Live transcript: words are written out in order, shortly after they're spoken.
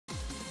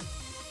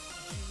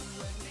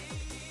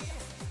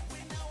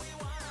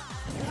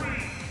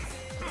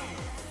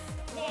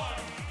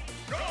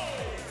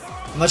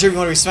not sure if you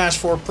want to be Smash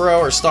 4 Pro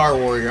or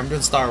StarWarrior. I'm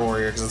doing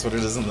StarWarrior because that's what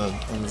it is in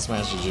the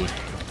Smash GG.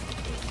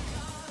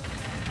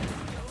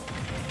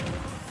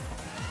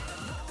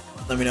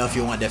 Let me know if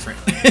you want different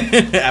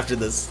after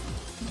this.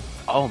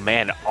 Oh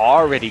man,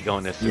 already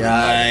going to 3.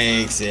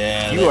 Yikes!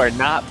 Yeah. You are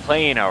not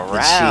playing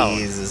around. The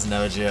cheese is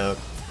no joke.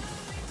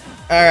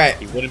 All right.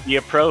 He wouldn't be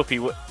a pro if he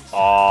would.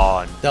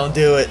 Oh. No. Don't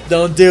do it!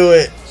 Don't do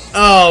it!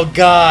 Oh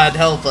God,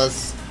 help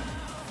us!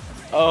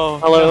 Oh.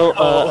 Hello,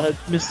 no.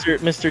 Mr.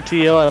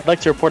 TL. I'd like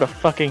to report a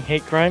fucking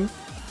hate crime.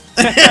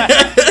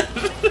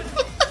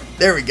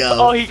 There we go.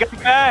 Oh, he got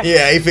back.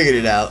 Yeah, he figured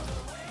it out.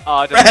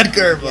 Oh, Brad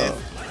Kerbo.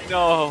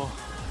 No.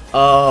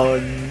 Oh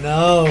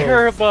no.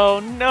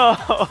 Kerbo, no.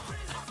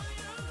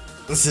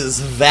 This is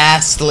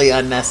vastly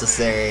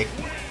unnecessary.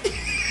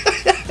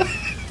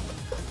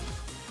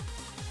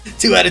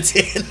 2 out of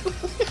 10.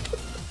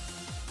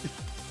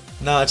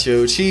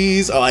 Nacho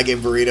cheese. Oh, I gave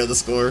Burrito the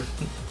score.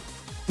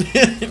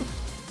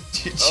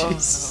 Jeez. Oh,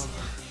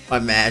 no. My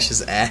mash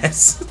is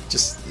ass.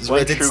 Just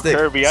One true stick.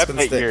 Kirby, I Spin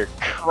bet stick. you're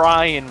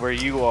crying where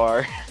you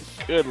are.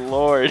 Good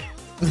lord.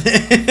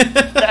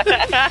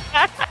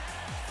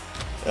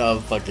 I'm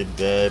fucking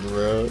dead,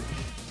 bro.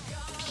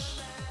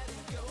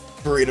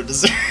 Burrito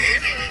dessert.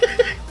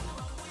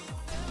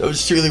 That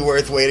was truly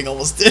worth waiting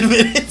almost 10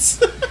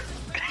 minutes.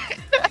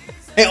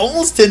 Hey,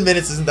 almost 10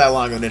 minutes isn't that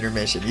long of an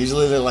intermission.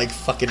 Usually they're like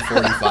fucking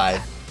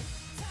 45.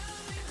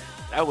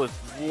 That was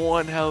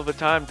one hell of a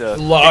time to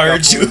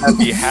Large.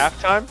 Be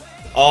halftime.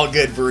 All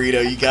good,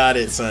 Burrito. You got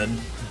it, son.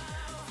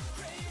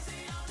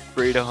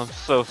 Burrito, I'm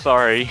so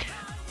sorry.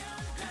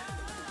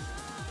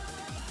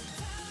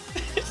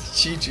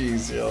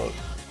 GG's, yo.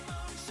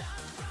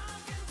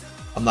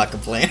 I'm not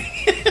complaining.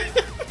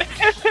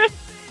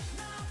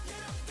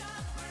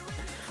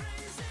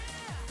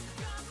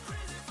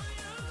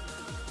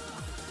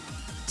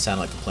 Sound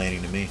like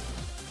complaining to me.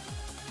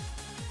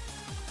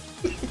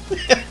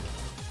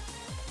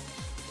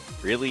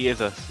 Really is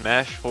a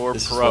Smash 4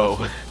 This is pro.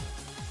 fun.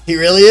 He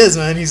really is,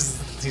 man.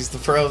 He's the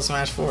pro of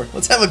Smash 4.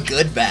 Let's have a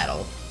good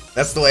battle.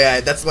 That's the way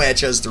I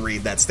chose to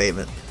read that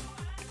statement.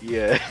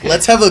 Yeah.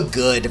 Let's have a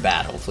good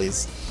battle,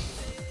 please.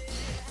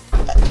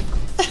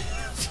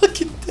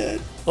 Fucking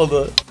dead. Hold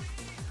on.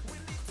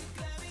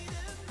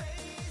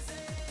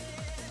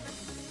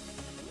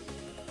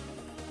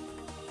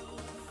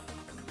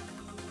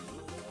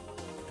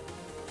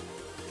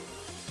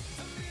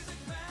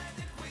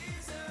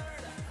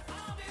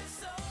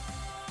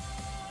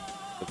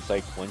 Looks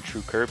like one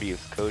true Kirby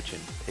is coaching.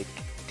 Pick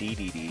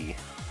DDD.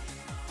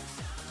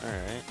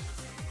 Alright.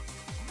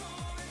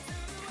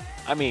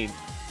 I mean,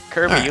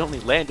 Kirby Right. only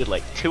landed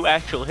like 2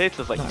 actual hits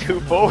with like 2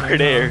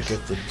 forward airs.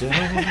 Get the dough.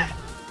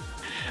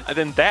 And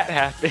then that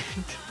happened.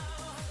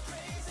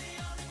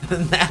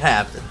 And that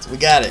happens. We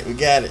got it. We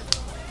got it.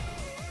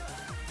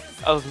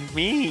 That was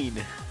mean.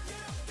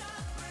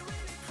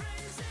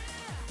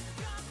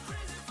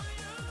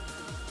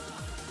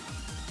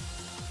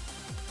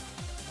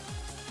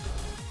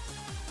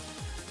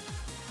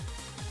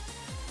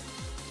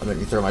 That made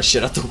me throw my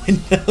shit out the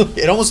window.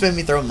 It almost made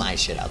me throw my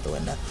shit out the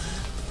window.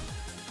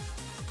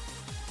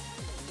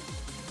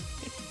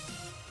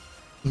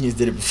 You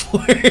did it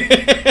before.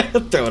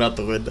 Throw it out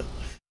the window.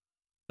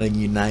 Like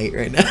Unite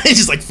right now.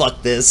 Just like,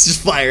 fuck this.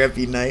 Just fire up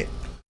Unite.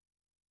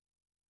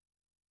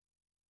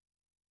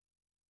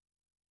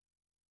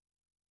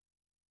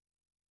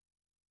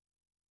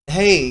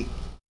 Hey,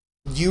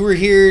 you were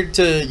here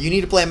to... You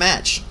need to play a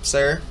match,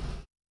 sir.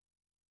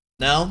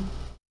 No?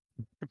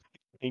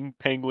 King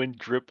Penguin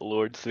Drip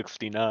Lord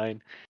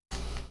 69.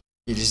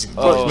 You just...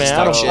 Oh, Man,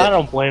 stop I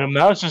don't blame him.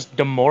 That was just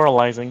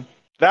demoralizing.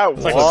 That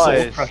It's like soul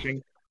was.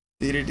 crushing.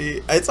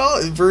 It's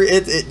all...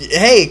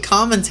 hey,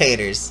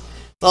 commentators.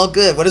 It's all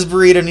good. What does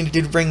Burrito need to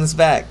do to bring this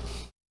back?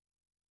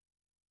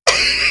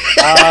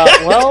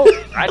 Well,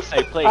 I'd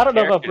say play I don't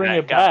know if I'll character bring that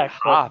it got back,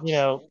 hops. but, you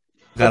know,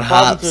 Got the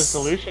problem to the hops.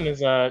 solution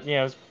is,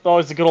 it's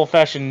always the good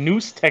old-fashioned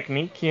noose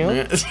technique, you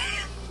know?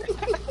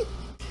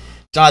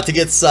 Not to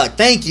get sucked.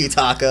 Thank you,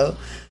 Taco.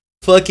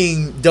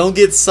 Fucking don't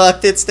get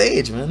sucked at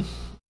stage, man.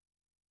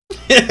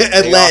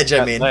 At Stay ledge,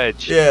 off I that mean.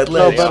 ledge. Yeah, at No,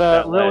 ledge. off but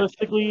that ledge.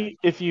 realistically,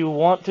 if you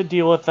want to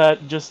deal with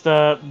that, just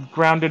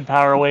grounded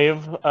power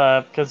wave,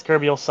 because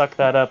Kirby will suck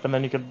that up, and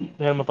then you could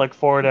hit him with like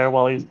forward air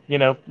while he's,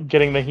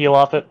 getting the heal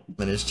off it.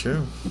 That is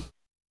true.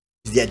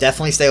 Yeah,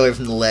 definitely stay away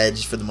from the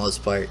ledge for the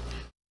most part.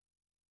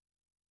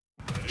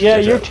 Yeah,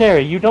 Good you're job.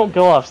 Terry. You don't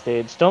go off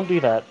stage. Don't do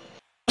that.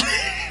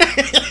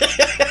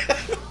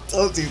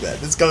 Don't do that.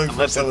 This is coming from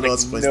Unless someone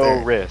else it's who like plays no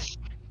Terry. risk.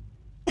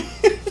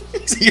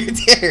 So you're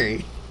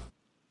Terry.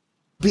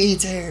 Be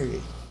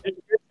Terry. You're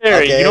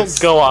Terry. Okay, you don't it's-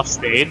 go off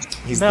stage.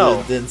 He's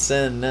No. the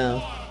sin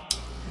now.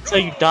 That's how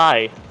you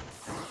die.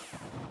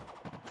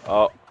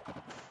 Oh,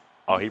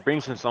 he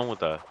brings in someone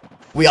with a.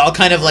 We all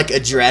kind of like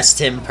addressed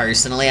him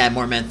personally. I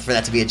more meant for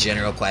that to be a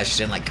general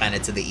question, like kind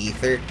of to the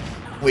ether.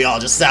 We all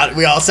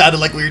sounded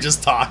like we were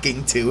just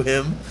talking to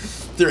him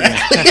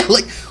directly.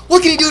 Like,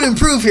 what can you do to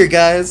improve here,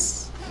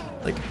 guys?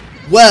 Like,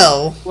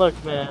 well, Look,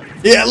 man.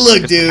 yeah, look,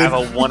 Just dude. have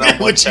a one-on-one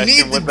What you session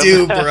need to with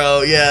do, them.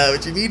 bro? Yeah,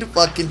 what you need to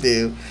fucking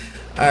do.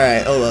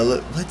 Alright,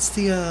 look, what's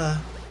the,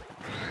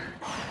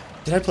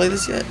 Did I play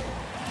this yet?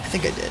 I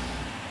think I did.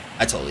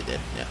 I totally did,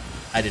 yeah.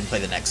 I didn't play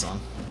the next song.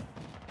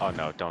 Oh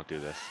no, don't do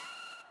this.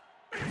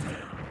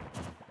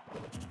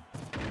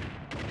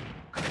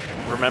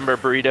 Remember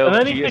Burrito? And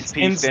then he picks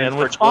Instant,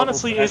 which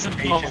honestly isn't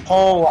a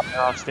whole lot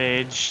off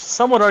stage.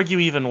 Some would argue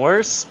even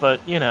worse, but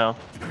you know.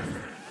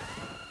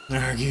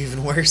 I'd argue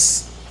even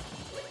worse.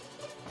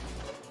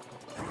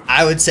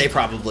 I would say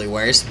probably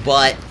worse,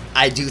 but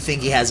I do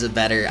think he has a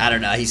better, I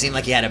don't know, he seemed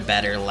like he had a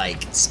better,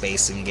 like,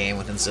 spacing game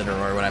with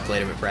Incineroar when I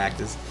played him at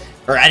practice.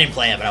 Or I didn't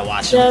play him, but I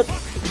watched him.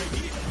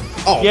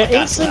 Oh yeah,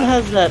 Instant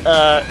has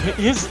that,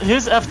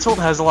 his F-tilt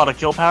has a lot of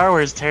kill power,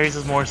 whereas Terry's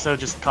is more so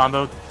just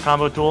combo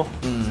tool.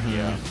 Mm-hmm.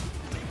 Yeah.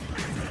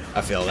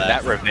 I feel that.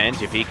 That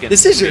revenge, if he can...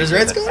 This is yours,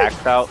 right,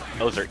 Scott? Out,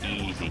 those are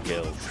easy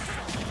kills.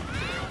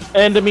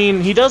 And I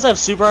mean, he does have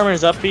super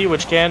armor's up B,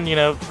 which can, you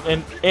know,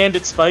 and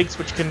it spikes,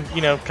 which can,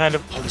 you know, kind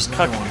of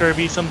cuck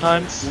Kirby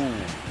sometimes. Ooh.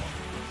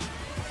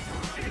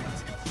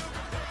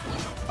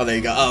 Oh, there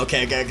you go. Oh,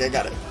 okay,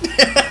 got it.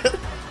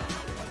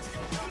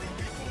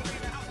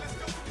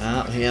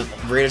 Oh, yeah,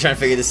 Burrito trying to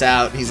figure this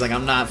out. He's like,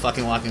 I'm not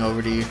fucking walking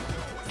over to you.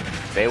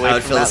 Stay away I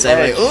would from feel the that same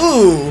ledge. way.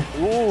 Ooh!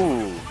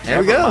 Ooh! There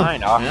we go.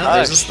 Mind. Oh, yeah,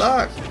 there's a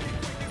stock.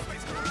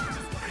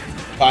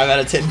 5 out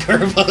of 10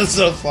 combos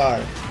so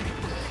far.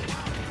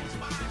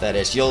 That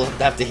is, you'll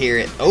have to hear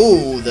it.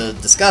 Oh, the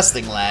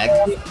disgusting lag.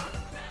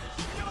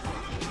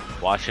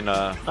 Watching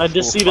I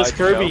just see this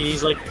Kirby. Show.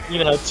 He's like,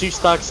 you know, 2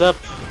 stocks up.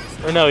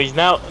 Or no, he's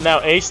now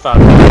A stock.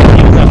 He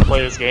doesn't have to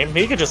play this game.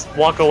 He could just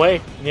walk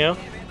away, you know.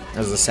 That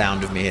was the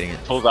sound of me hitting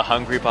it. Pull the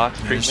hungry box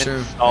treatment.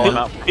 Sure. Stall him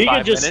out for He 5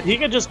 could just minutes. he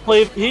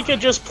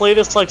could just play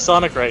this like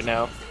Sonic right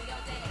now.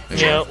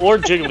 You know, or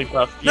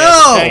Jigglypuff. No!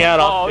 Yeah, hang out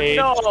off stage.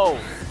 No!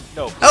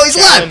 No. Oh, he's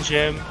left! Challenge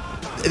him.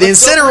 The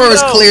Incineroar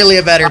is clearly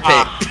a better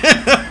pick.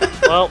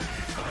 Well,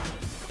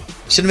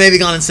 should have maybe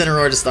gone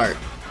Incineroar to start.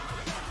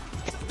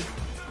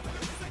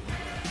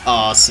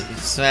 Oh,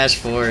 Smash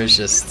 4 is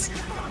just...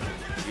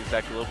 Use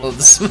that global Well,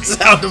 the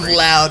sound of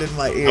loud in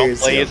my ears.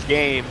 Don't play his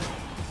game.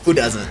 Who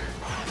doesn't?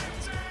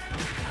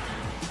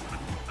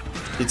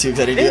 You too,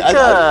 Teddy. think, I did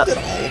all of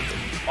them.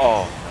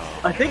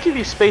 Oh, I think if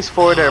you space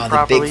forward air the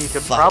properly, big you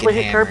could fucking probably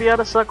hit hammer. Kirby out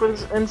of suck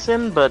with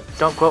Incin, but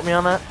don't quote me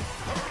on that.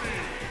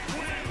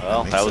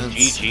 well, That that was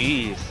makes sense.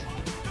 GG's.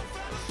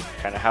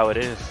 Kind of how it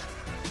is.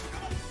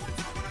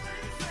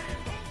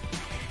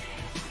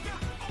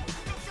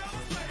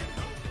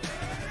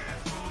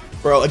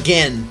 Bro,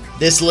 again,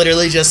 this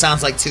literally just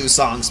sounds like 2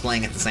 songs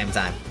playing at the same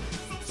time.